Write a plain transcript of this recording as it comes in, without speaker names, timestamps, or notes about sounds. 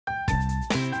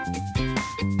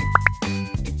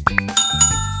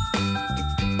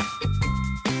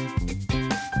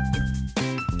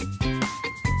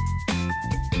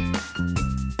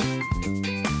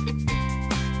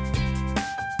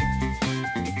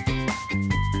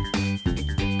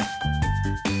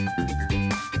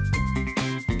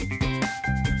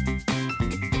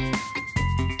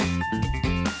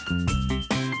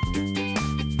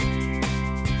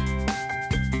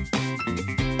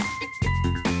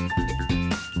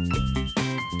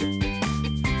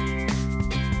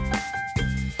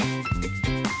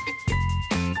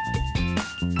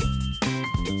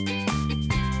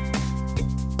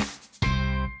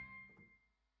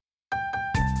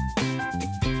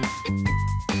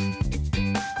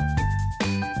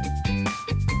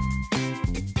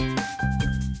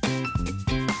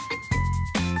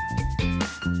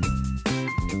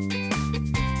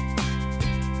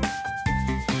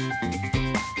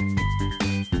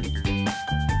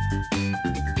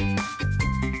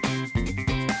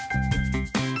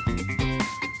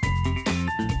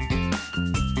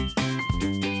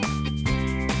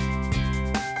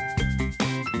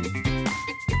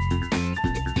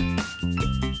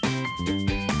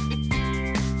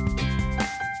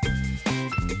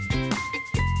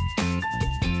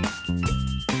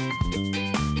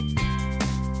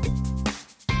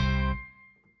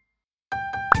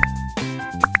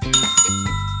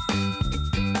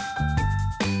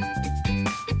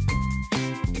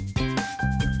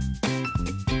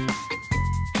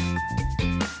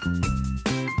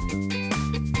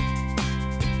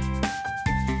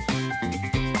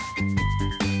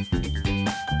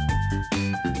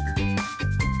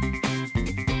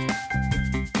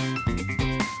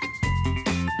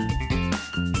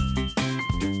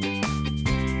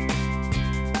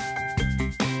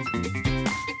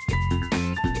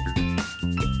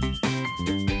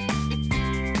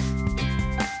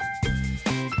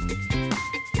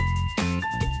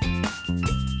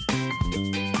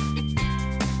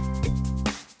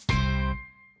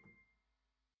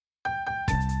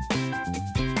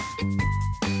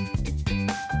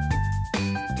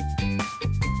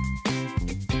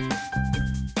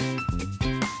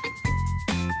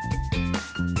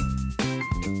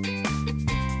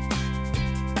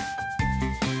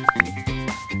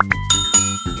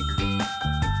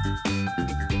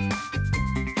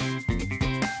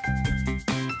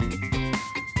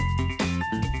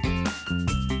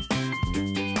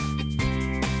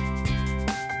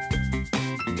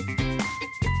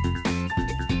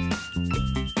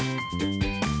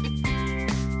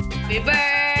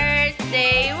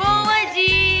birthday,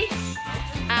 Wowaji!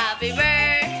 Happy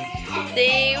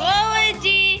birthday,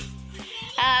 Wowaji!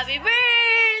 Happy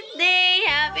birthday,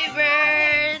 happy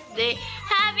birthday,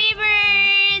 happy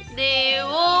birthday,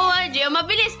 Wowaji!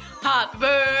 Mabilis! Happy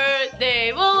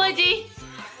birthday, Wowaji!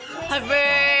 Happy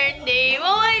birthday,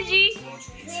 Wowaji!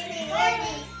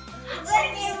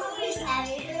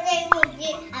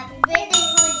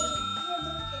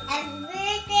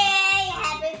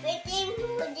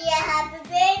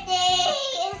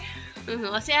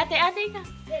 O si ate-ate ka.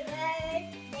 Happy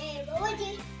birthday,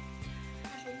 Woji.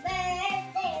 Happy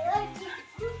birthday, Woji.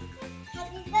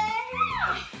 Happy birthday.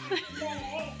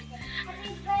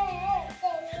 Happy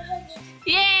birthday, Woji.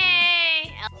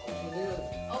 Yay!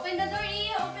 Open the door,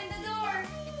 Iyo. Open the door.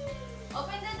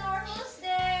 Open the door. Who's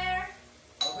there?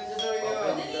 Open the door, Iyo.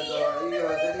 Open the door, Iyo.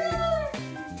 Dali.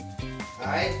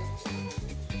 Hi.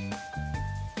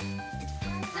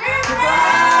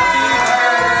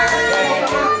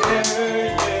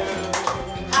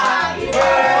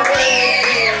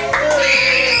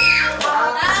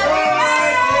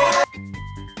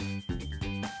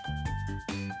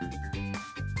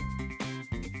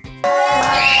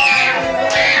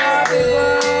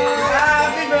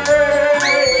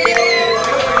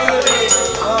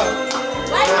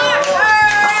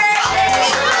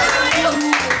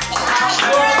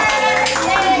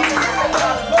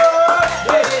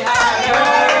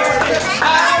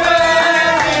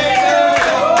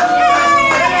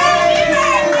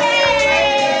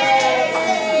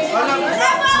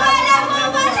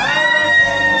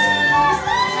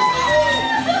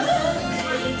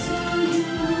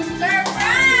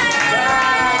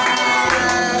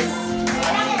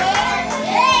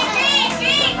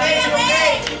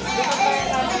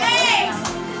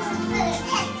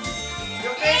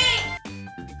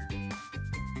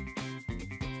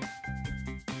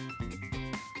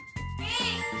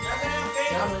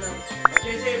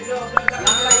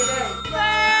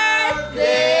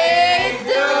 Birthday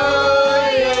to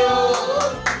you!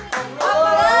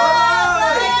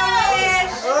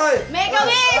 Make a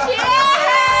wish!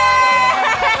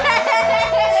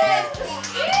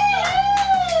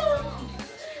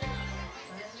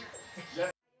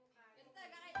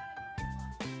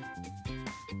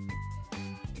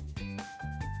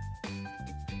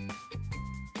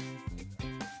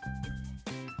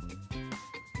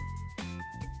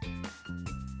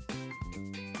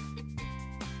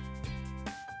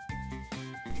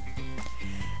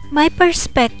 My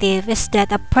perspective is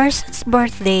that a person's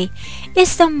birthday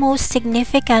is the most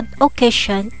significant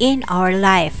occasion in our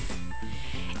life,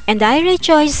 and I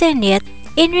rejoice in it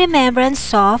in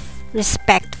remembrance of,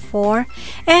 respect for,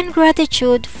 and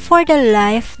gratitude for the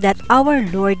life that our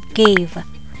Lord gave.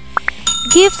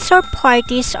 Gifts or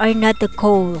parties are not the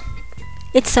goal.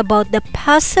 It's about the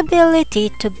possibility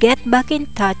to get back in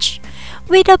touch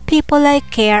with the people I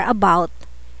care about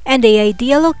and the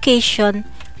ideal occasion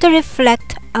to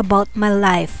reflect about my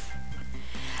life.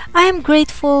 I am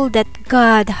grateful that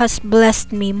God has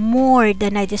blessed me more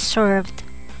than I deserved.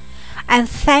 I'm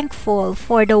thankful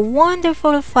for the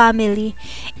wonderful family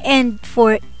and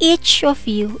for each of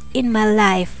you in my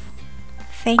life.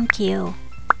 Thank you.